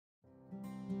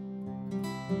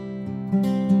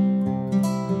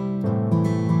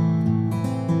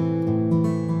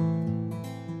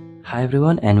Hi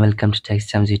everyone and welcome to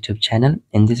TechSam's YouTube channel.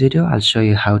 In this video, I'll show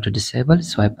you how to disable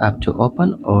swipe up to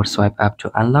open or swipe up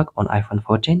to unlock on iPhone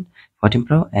 14, 14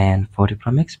 Pro and 14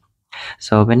 Pro Max.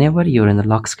 So whenever you're in the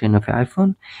lock screen of your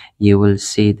iPhone, you will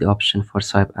see the option for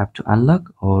swipe up to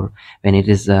unlock, or when it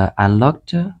is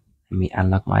unlocked, let me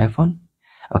unlock my iPhone.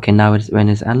 Okay, now when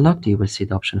it's unlocked, you will see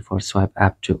the option for swipe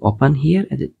up to open here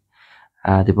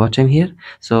at the bottom here.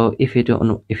 So if you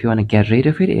want to get rid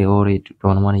of it or you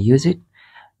don't want to use it,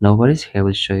 no worries, here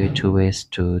will show you two ways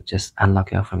to just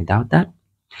unlock your iPhone without that.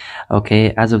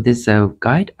 Okay, as of this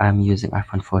guide, I'm using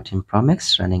iPhone 14 Pro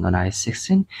Max running on iOS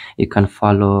 16. You can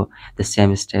follow the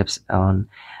same steps on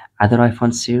other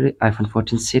iPhone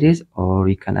 14 series, or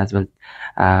you can as well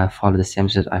follow the same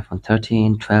steps iPhone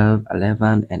 13, 12,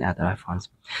 11 and other iPhones.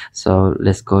 So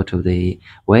let's go to the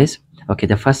ways. Okay,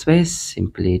 the first way is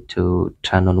simply to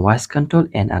turn on voice control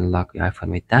and unlock your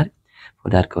iPhone with that. For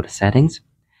that, go to settings.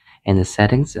 In the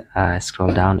settings,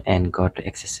 scroll down and go to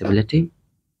accessibility.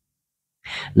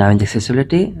 Now in the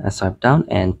accessibility, swipe down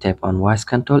and tap on voice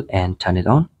control and turn it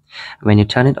on. When you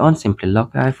turn it on, simply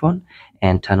lock your iPhone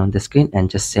and turn on the screen and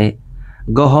just say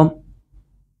go home,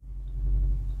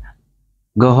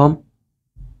 go home.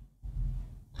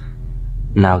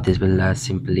 Now this will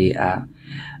simply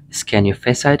scan your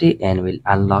Face ID and will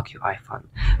unlock your iPhone.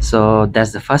 So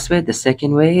that's the first way. The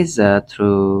second way is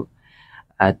through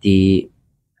the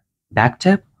back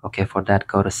tap. Okay, for that,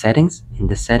 go to settings. In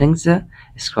the settings,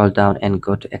 scroll down and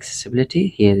go to accessibility.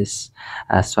 Here is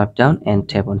swipe down and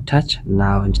tap on touch.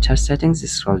 Now in the touch settings,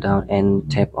 scroll down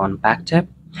and tap on back tap.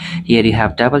 Here you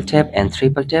have double tap and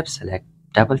triple tap. Select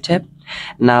double tap.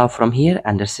 Now from here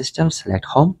under system, select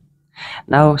home.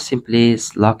 Now simply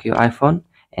lock your iPhone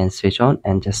and switch on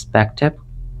and just back tap,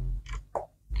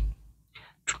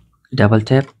 double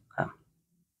tap.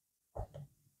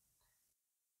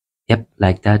 Yep,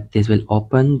 like that. This will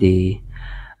open the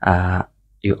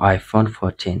your iPhone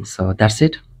 14. So that's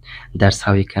it. That's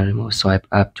how you can remove swipe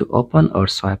up to open or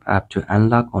swipe up to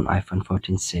unlock on iPhone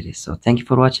 14 series. So thank you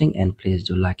for watching and please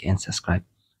do like and subscribe.